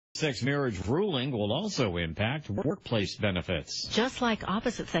Same-sex marriage ruling will also impact workplace benefits. Just like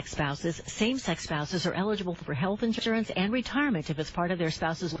opposite-sex spouses, same-sex spouses are eligible for health insurance and retirement if it's part of their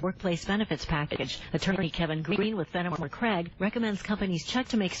spouse's workplace benefits package. Attorney Kevin Green with Fennemore Craig recommends companies check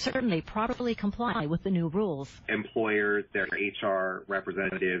to make certain they properly comply with the new rules. Employers, their HR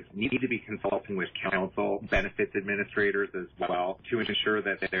representatives need to be consulting with counsel, benefits administrators as well, to ensure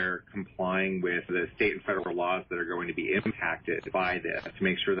that they're complying with the state and federal laws that are going to be impacted by this, to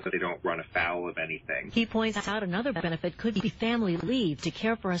make sure that they don't run afoul of anything. He points out another benefit could be family leave to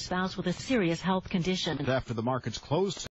care for a spouse with a serious health condition. After the markets closed